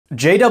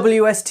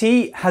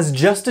JWST has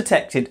just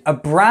detected a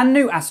brand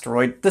new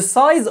asteroid the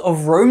size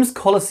of Rome's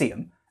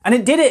Colosseum, and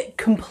it did it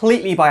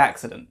completely by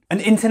accident. An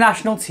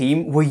international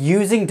team were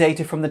using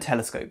data from the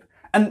telescope,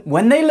 and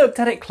when they looked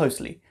at it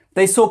closely,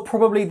 they saw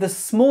probably the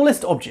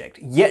smallest object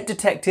yet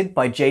detected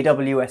by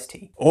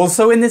JWST.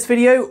 Also in this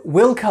video,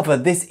 we'll cover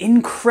this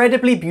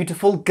incredibly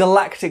beautiful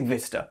galactic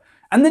vista,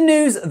 and the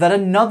news that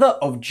another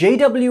of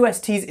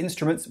JWST's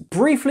instruments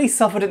briefly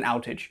suffered an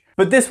outage,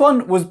 but this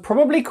one was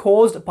probably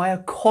caused by a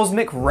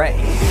cosmic ray.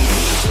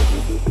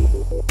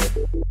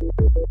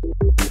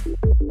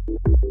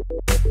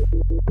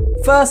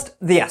 First,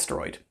 the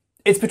asteroid.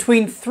 It's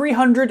between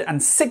 300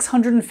 and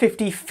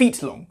 650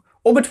 feet long,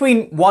 or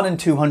between 1 and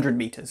 200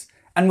 meters,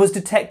 and was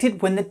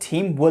detected when the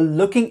team were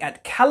looking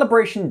at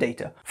calibration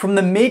data from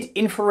the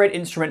mid-infrared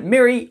instrument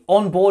MIRI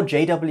on board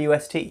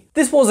JWST.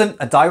 This wasn't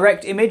a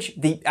direct image,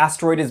 the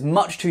asteroid is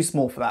much too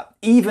small for that,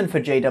 even for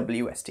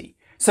JWST.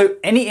 So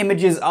any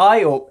images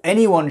I or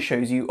anyone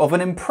shows you of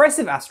an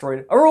impressive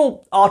asteroid are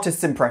all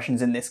artist's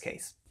impressions in this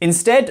case.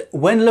 Instead,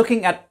 when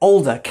looking at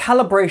older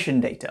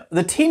calibration data,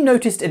 the team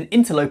noticed an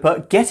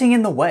interloper getting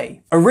in the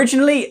way.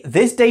 Originally,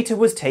 this data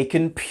was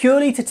taken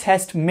purely to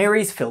test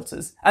MIRI's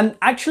filters, and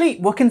actually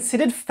were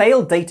considered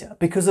failed data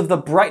because of the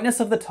brightness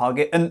of the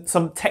target and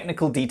some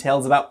technical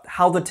details about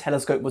how the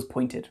telescope was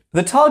pointed.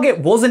 The target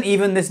wasn't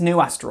even this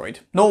new asteroid,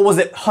 nor was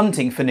it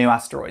hunting for new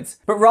asteroids,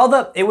 but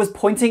rather it was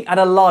pointing at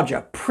a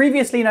larger,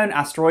 previously known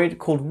asteroid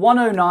called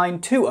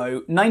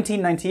 10920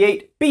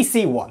 1998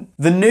 BC1.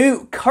 The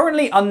new,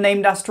 currently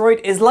unnamed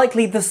asteroid is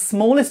likely the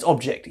smallest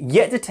object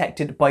yet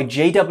detected by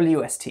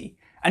JWST,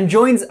 and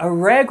joins a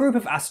rare group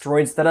of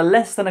asteroids that are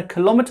less than a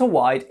kilometer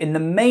wide in the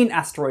main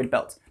asteroid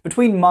belt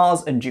between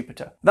Mars and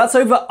Jupiter. That's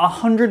over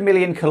 100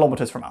 million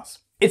kilometers from us.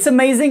 It's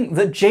amazing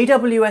that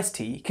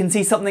JWST can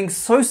see something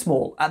so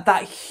small at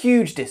that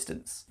huge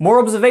distance. More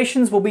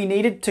observations will be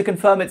needed to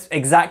confirm its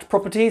exact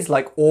properties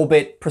like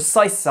orbit,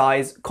 precise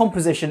size,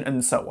 composition,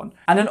 and so on.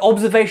 And an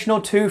observation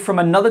or two from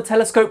another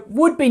telescope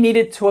would be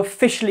needed to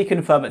officially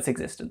confirm its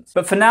existence.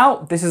 But for now,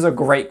 this is a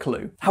great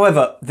clue.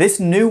 However, this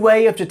new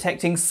way of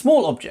detecting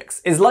small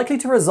objects is likely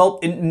to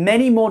result in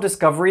many more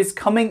discoveries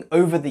coming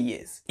over the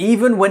years.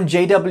 Even when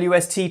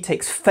JWST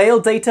takes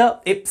failed data,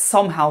 it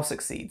somehow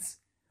succeeds.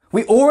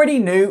 We already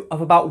knew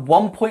of about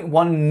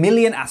 1.1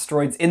 million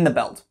asteroids in the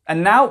belt,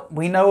 and now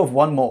we know of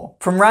one more.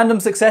 From random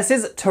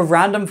successes to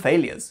random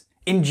failures.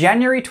 In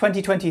January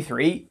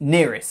 2023,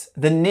 NIRIS,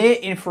 the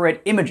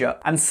Near-Infrared Imager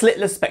and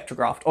Slitless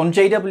Spectrograph on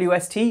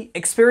JWST,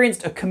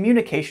 experienced a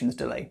communications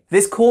delay.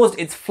 This caused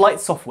its flight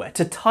software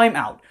to time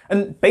out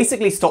and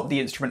basically stop the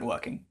instrument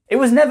working. It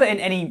was never in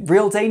any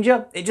real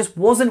danger, it just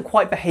wasn't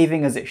quite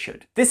behaving as it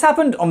should. This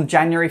happened on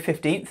January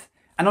 15th,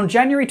 and on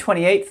January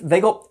 28th, they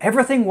got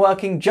everything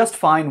working just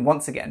fine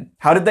once again.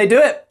 How did they do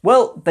it?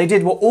 Well, they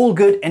did what all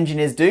good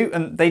engineers do,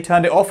 and they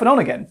turned it off and on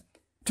again.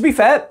 To be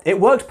fair, it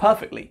worked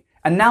perfectly.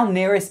 And now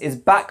NIRIS is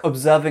back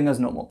observing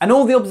as normal, and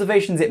all the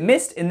observations it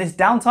missed in this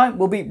downtime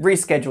will be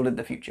rescheduled in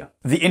the future.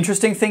 The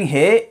interesting thing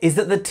here is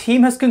that the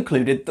team has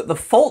concluded that the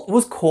fault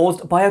was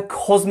caused by a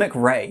cosmic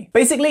ray.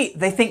 Basically,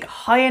 they think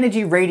high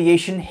energy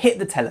radiation hit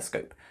the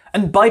telescope,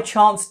 and by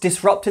chance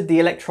disrupted the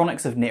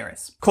electronics of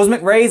NIRIS.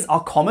 Cosmic rays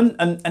are common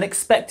and an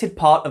expected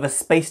part of a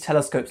space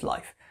telescope's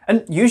life,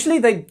 and usually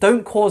they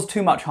don't cause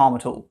too much harm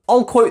at all.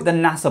 I'll quote the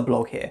NASA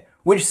blog here,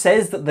 which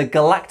says that the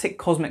galactic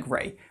cosmic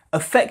ray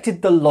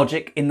affected the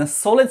logic in the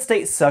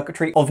solid-state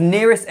circuitry of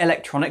NIRIS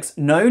electronics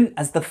known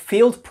as the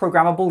Field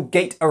Programmable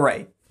Gate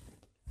Array.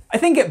 I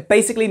think it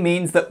basically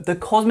means that the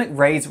cosmic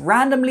rays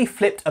randomly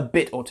flipped a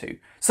bit or two,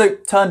 so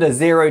turned a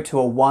 0 to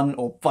a 1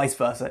 or vice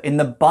versa in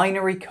the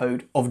binary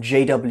code of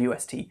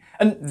JWST,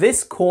 and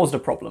this caused a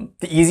problem.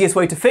 The easiest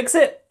way to fix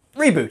it?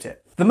 Reboot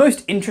it. The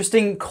most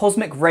interesting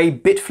cosmic ray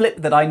bit flip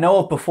that I know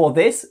of before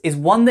this is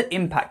one that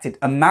impacted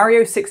a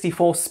Mario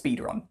 64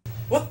 speedrun.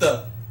 What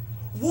the?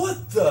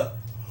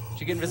 Did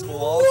you get invisible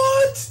walls?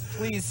 What?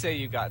 Please say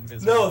you got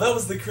invisible. No, that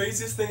was the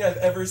craziest thing I've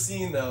ever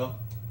seen though.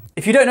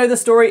 If you don't know the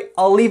story,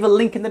 I'll leave a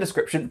link in the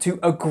description to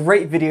a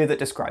great video that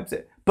describes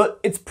it. But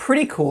it's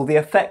pretty cool the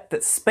effect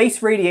that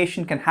space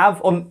radiation can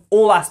have on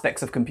all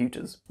aspects of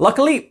computers.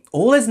 Luckily,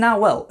 all is now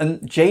well,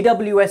 and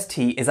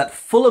JWST is at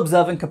full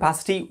observing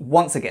capacity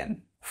once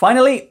again.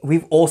 Finally,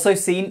 we've also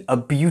seen a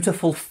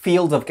beautiful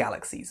field of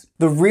galaxies.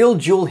 The real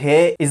jewel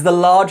here is the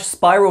large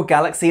spiral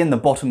galaxy in the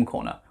bottom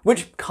corner,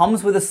 which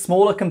comes with a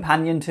smaller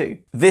companion too.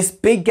 This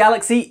big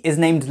galaxy is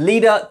named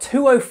LIDA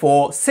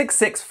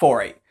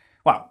 2046648.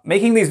 Wow,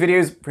 making these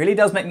videos really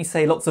does make me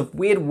say lots of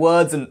weird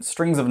words and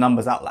strings of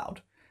numbers out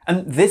loud.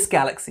 And this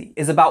galaxy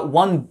is about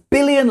 1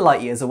 billion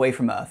light years away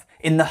from Earth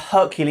in the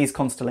Hercules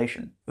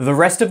constellation. The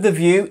rest of the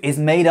view is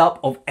made up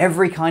of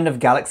every kind of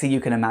galaxy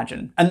you can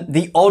imagine, and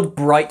the odd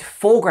bright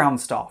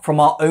foreground star from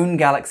our own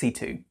galaxy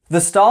too.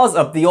 The stars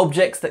are the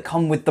objects that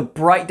come with the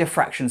bright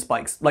diffraction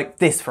spikes, like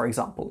this for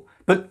example,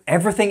 but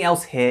everything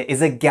else here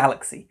is a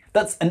galaxy.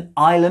 That's an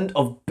island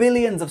of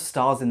billions of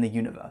stars in the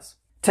universe.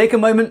 Take a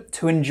moment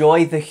to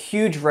enjoy the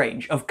huge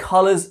range of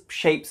colours,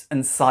 shapes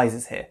and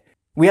sizes here.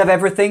 We have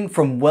everything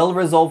from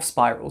well-resolved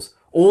spirals,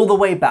 all the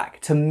way back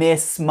to mere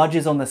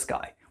smudges on the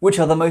sky, which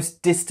are the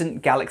most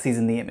distant galaxies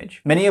in the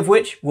image, many of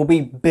which will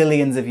be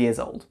billions of years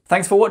old.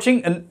 Thanks for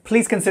watching, and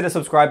please consider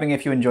subscribing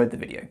if you enjoyed the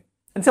video.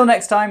 Until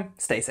next time,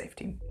 stay safe,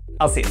 team.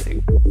 I'll see you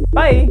soon.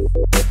 Bye!